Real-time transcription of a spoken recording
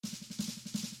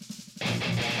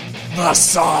The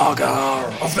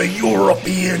Saga of the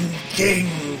European King,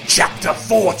 Chapter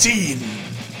 14.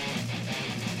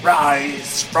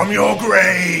 Rise from your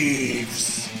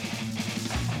graves.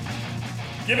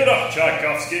 Give it up,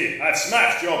 Tchaikovsky. I've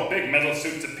smashed your big metal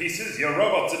suit to pieces, your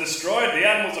robots are destroyed, the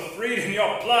animals are freed, and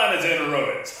your plan is in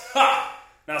ruins. Ha!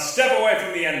 Now step away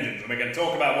from the engines and we can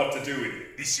talk about what to do with you.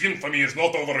 This infamy is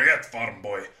not over yet, farm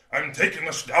boy. I'm taking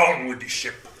us down with the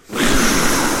ship.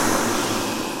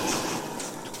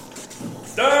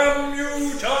 Damn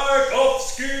you,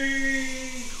 Tchaikovsky!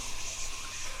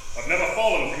 I've never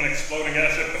fallen from an exploding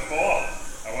airship before.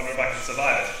 I wonder if I can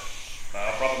survive it.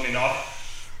 Probably not.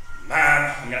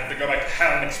 Man, I'm gonna have to go back to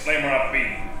hell and explain where I've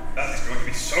been. That is going to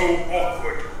be so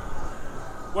awkward.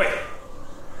 Wait.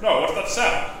 No, what's that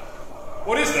sound?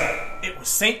 What is that? It was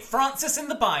St. Francis in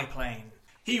the biplane.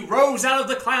 He rose out of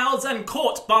the clouds and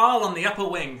caught Baal on the upper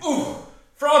wing. Ooh!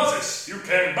 Francis, you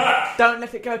came back! Don't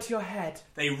let it go to your head.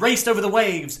 They raced over the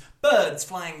waves, birds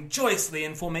flying joyously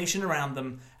in formation around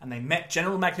them, and they met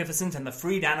General Magnificent and the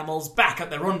freed animals back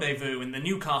at the rendezvous in the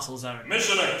Newcastle zone.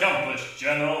 Mission accomplished,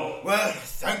 General. Well,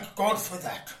 thank God for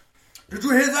that. Did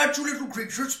you hear that, you little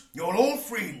creatures? You're all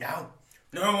free now.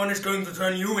 No one is going to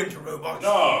turn you into robots.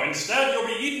 No, instead you'll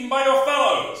be eaten by your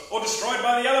fellows, or destroyed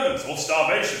by the elements, or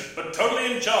starvation, but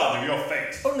totally in charge of your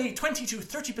fate. Only 20 to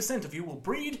 30% of you will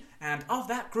breed, and of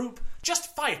that group,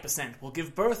 just 5% will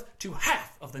give birth to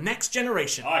half of the next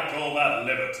generation. I call that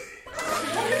liberty.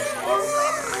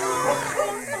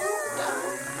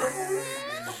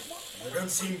 You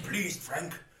don't seem pleased,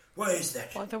 Frank. Why is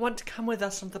that? Well, they want to come with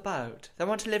us on the boat. They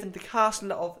want to live in the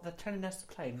castle of the Tennis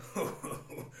Plain.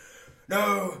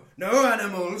 No,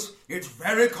 animals. It's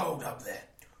very cold up there.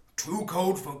 Too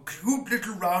cold for cute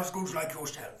little rascals like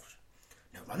yourselves.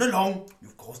 Now run along.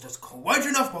 You've caused us quite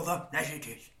enough bother as it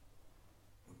is.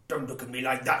 Don't look at me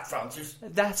like that, Francis.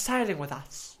 They're sailing with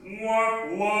us. What?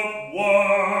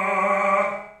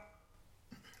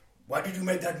 Why did you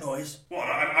make that noise? What?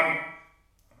 I'm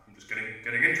just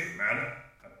getting into it, man.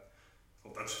 I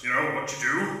thought that's, what you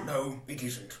do. No, it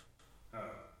isn't.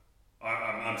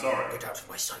 I'm sorry. Get out of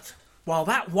my sight. While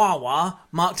that wah-wah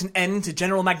marked an end to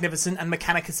General Magnificent and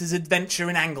Mechanicus's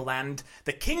adventure in Angleland,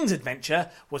 the King's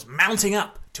adventure was mounting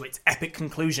up to its epic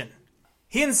conclusion.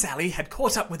 He and Sally had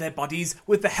caught up with their bodies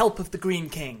with the help of the Green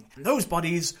King, and those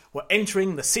bodies were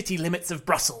entering the city limits of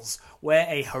Brussels, where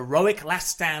a heroic last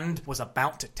stand was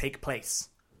about to take place.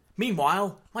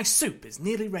 Meanwhile, my soup is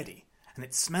nearly ready, and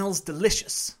it smells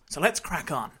delicious, so let's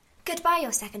crack on. Goodbye,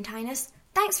 Your Second Highness.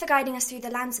 Thanks for guiding us through the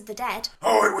lands of the dead.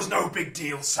 Oh, it was no big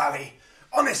deal, Sally.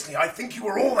 Honestly, I think you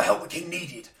were all the help the king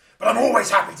needed, but I'm always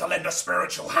happy to lend a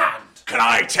spiritual hand. Can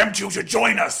I tempt you to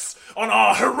join us on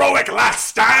our heroic last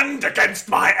stand against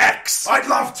my ex? I'd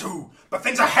love to, but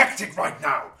things are hectic right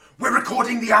now. We're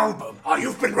recording the album. Oh,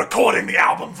 you've been recording the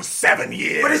album for 7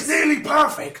 years. But it's nearly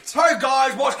perfect. Hey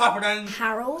guys, what's happening?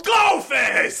 Harold?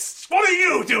 Glowfist! What are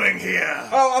you doing here?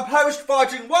 Oh, I'm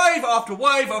post-fighting wave after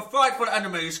wave of frightful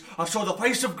enemies. I saw the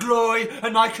face of glory,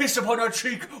 and my kiss upon her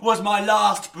cheek was my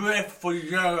last breath for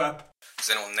Europe. Does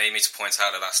anyone need me to point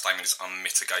out that statement is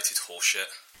unmitigated horseshit?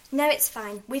 No, it's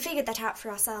fine. We figured that out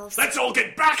for ourselves. Let's all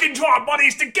get back into our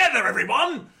bodies together,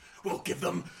 everyone! We'll give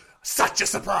them such a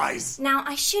surprise. Now,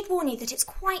 I should warn you that it's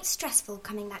quite stressful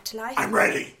coming back to life. I'm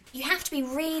ready. You have to be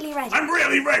really ready. I'm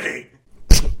really ready.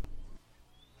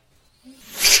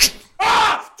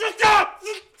 Ah!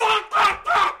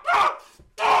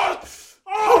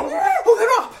 Oh,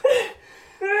 they're up!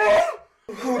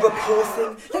 Oh, the poor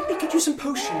thing. Let me get you some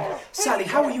potion. Sally,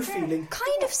 how are you feeling?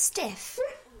 Kind of stiff.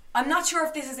 I'm not sure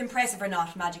if this is impressive or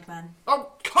not, Magic Man.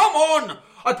 Oh, come on!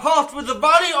 I passed with the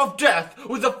valley of death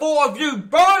with the four of you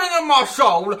burning in my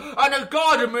soul, and it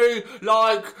guided me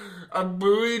like a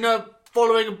marina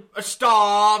following a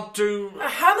star to...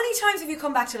 How many times have you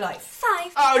come back to life?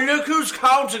 5. Oh, look who's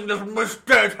counting, little Miss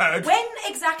Deadhead. When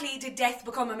exactly did death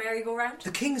become a merry-go-round?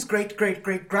 The king's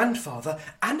great-great-great-grandfather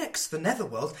annexed the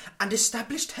netherworld and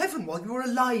established heaven while you were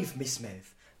alive, Miss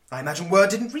Mev. I imagine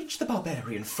word didn't reach the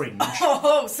barbarian fringe.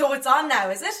 Oh, so it's on now,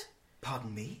 is it?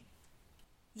 Pardon me?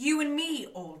 You and me,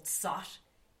 old sot.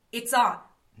 It's on.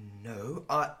 No,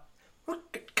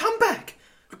 Look, come back.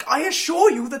 Look, I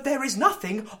assure you that there is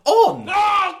nothing on.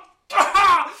 Oh,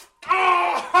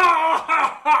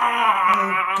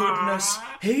 goodness.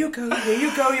 Here you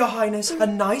go, Your Highness. A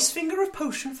nice finger of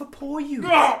potion for poor you.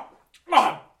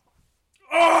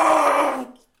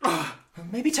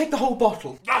 Maybe take the whole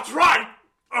bottle. That's right.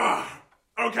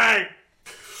 Okay.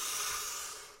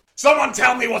 Someone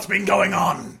tell me what's been going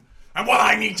on. and what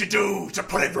I need to do to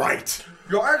put it right.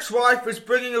 Your ex-wife is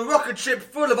bringing a rocket ship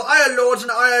full of Iron Lords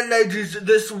and Iron Ladies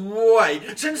this way.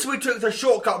 Since we took the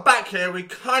shortcut back here, we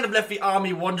kind of left the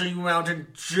army wandering around in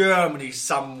Germany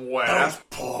somewhere. Those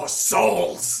poor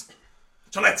souls.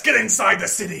 So let's get inside the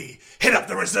city, hit up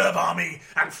the reserve army,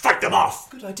 and fight them off.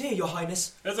 Good idea, Your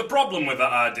Highness. There's a problem with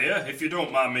that idea, if you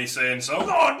don't mind me saying so.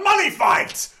 Lord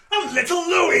Moneyfight! And Little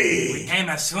Louie! We came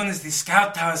as soon as the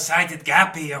scout tower sighted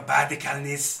Gappy, your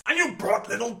badicalness. And you brought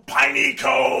little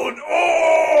Pineycone!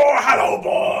 Oh, hello,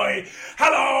 boy!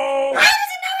 Hello! How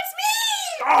does it know it's me?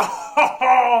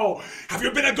 Oh, have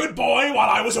you been a good boy while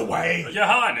I was away? Your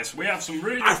Highness, we have some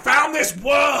really... I found this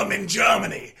worm in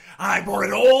Germany, and I brought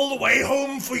it all the way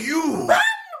home for you.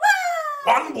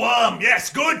 One worm,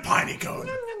 yes, good, Pineycone.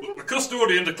 The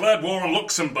custodian declared war on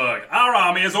Luxembourg. Our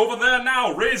army is over there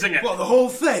now, raising it. What, the whole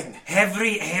thing?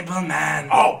 Every able man.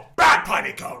 Oh, bad,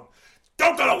 Pineycone.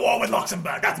 Don't go to war with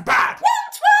Luxembourg, that's bad.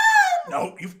 What worm?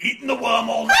 No, you've eaten the worm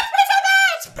all night. Put me to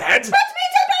bed! To bed? Put me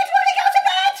to bed when we go to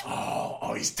bed!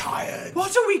 Oh, he's tired.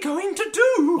 What are we going to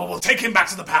do? Well, we'll take him back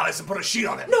to the palace and put a sheet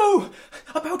on him. No,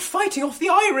 about fighting off the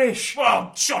Irish.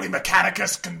 Well, surely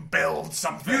Mechanicus can build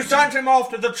something. You sent him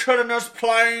off to the Trinidad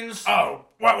Plains. Oh,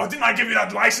 well, didn't I give you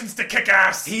that license to kick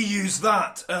ass? He used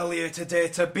that earlier today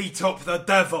to beat up the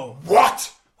devil.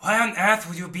 What? Why on earth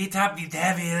would you beat up the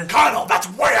devil? Colonel, that's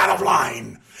way out of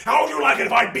line. How would you like it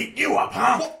if I beat you up,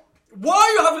 huh? Why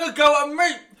are you having a go at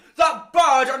me? That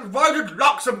bird invaded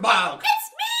Luxembourg. It's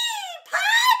me,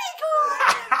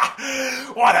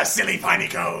 Pineycone! What a silly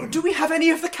Pineycone. Do we have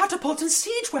any of the catapult and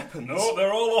siege weapons? No,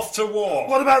 they're all off to war.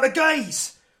 What about the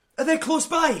guys? Are they close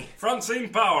by? Francine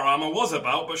Power Armour was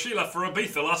about, but she left for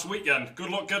Ibiza last weekend. Good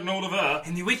luck getting hold of her.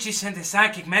 And the witch sent a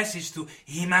psychic message to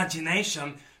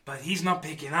Imagination, but he's not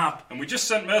picking up. And we just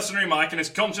sent Mercenary Mike and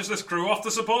his conscienceless crew off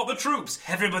to support the troops.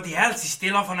 Everybody else is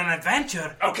still off on an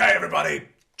adventure. Okay, everybody,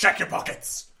 check your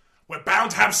pockets. We're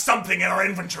bound to have something in our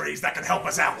inventories that can help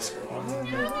us out.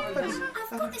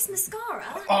 I've got this mascara.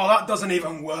 Oh, that doesn't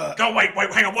even work. Oh, wait,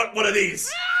 hang on, what are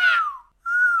these?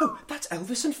 Oh, that's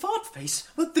Elvis and Fartface,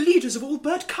 the leaders of all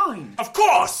bird kind. Of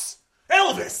course!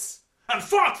 Elvis and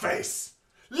Fartface,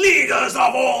 leaders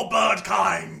of all bird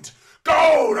kind.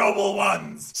 Go, noble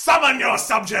ones! Summon your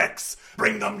subjects!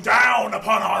 Bring them down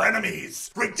upon our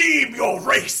enemies! Redeem your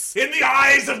race in the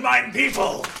eyes of mine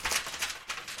people!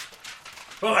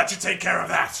 Well, that should take care of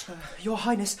that. Your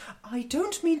Highness, I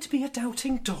don't mean to be a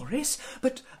doubting Doris,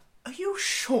 but are you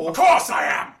sure? Of course I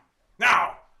am!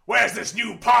 Now, where's this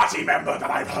new party member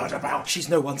that I've heard about? She's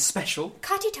no one special.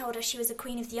 Cutty told us she was a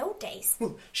queen of the old days.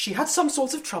 Well, she had some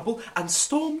sort of trouble and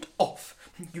stormed off.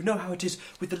 You know how it is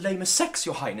with the lamer sex,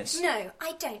 Your Highness. No,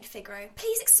 I don't, Figaro.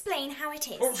 Please explain how it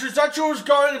is. Well, she said she was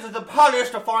going into the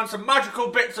palace to find some magical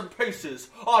bits and pieces.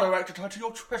 I directed her to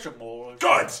your treasure mall.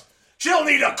 Good! She'll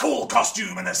need a cool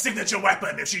costume and a signature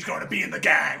weapon if she's going to be in the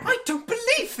gang. I don't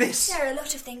believe this. There are a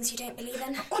lot of things you don't believe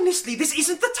in. Honestly, this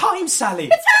isn't the time, Sally.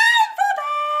 It's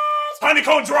time for bed!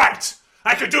 Pineycone's right!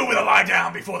 I could do with a lie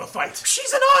down before the fight.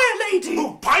 She's an Iron Lady!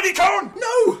 Who, Pineycone?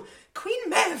 No!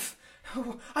 Queen Medb.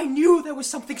 Oh, I knew there was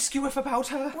something skew-off about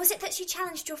her. Was it that she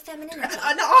challenged your femininity?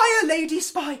 An Iron Lady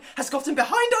spy has gotten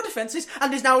behind our defences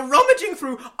and is now rummaging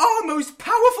through our most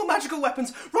powerful magical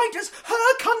weapons right as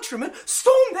her countrymen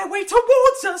storm their way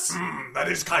towards us. That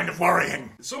is kind of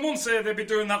worrying. Someone say they'd be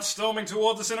doing that storming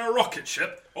towards us in a rocket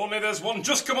ship. Only there's one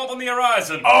just come up on the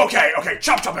horizon. Okay,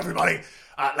 chop everybody.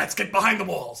 Let's get behind the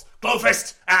walls.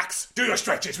 Glowfist, Axe, do your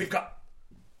stretches. We've got...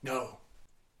 No.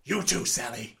 You too,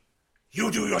 Sally. You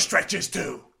do your stretches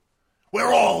too.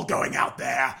 We're all going out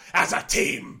there as a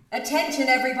team. Attention,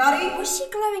 everybody. Was she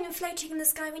glowing and floating in the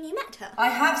sky when you met her? I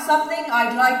have something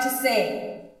I'd like to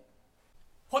say.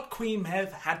 What Queen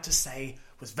Medb had to say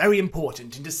was very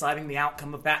important in deciding the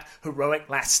outcome of that heroic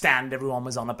last stand everyone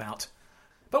was on about.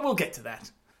 But we'll get to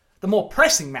that. The more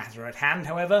pressing matter at hand,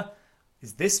 however,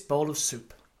 is this bowl of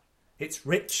soup. It's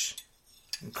rich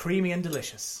and creamy and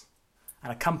delicious,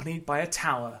 and accompanied by a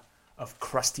tower of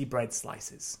crusty bread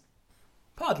slices.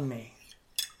 Pardon me.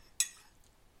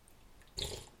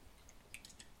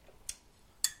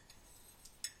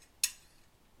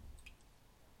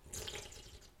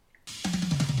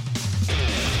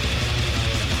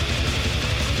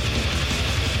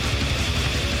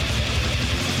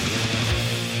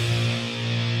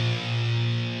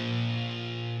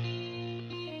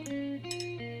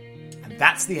 And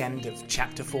that's the end of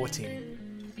Chapter 14.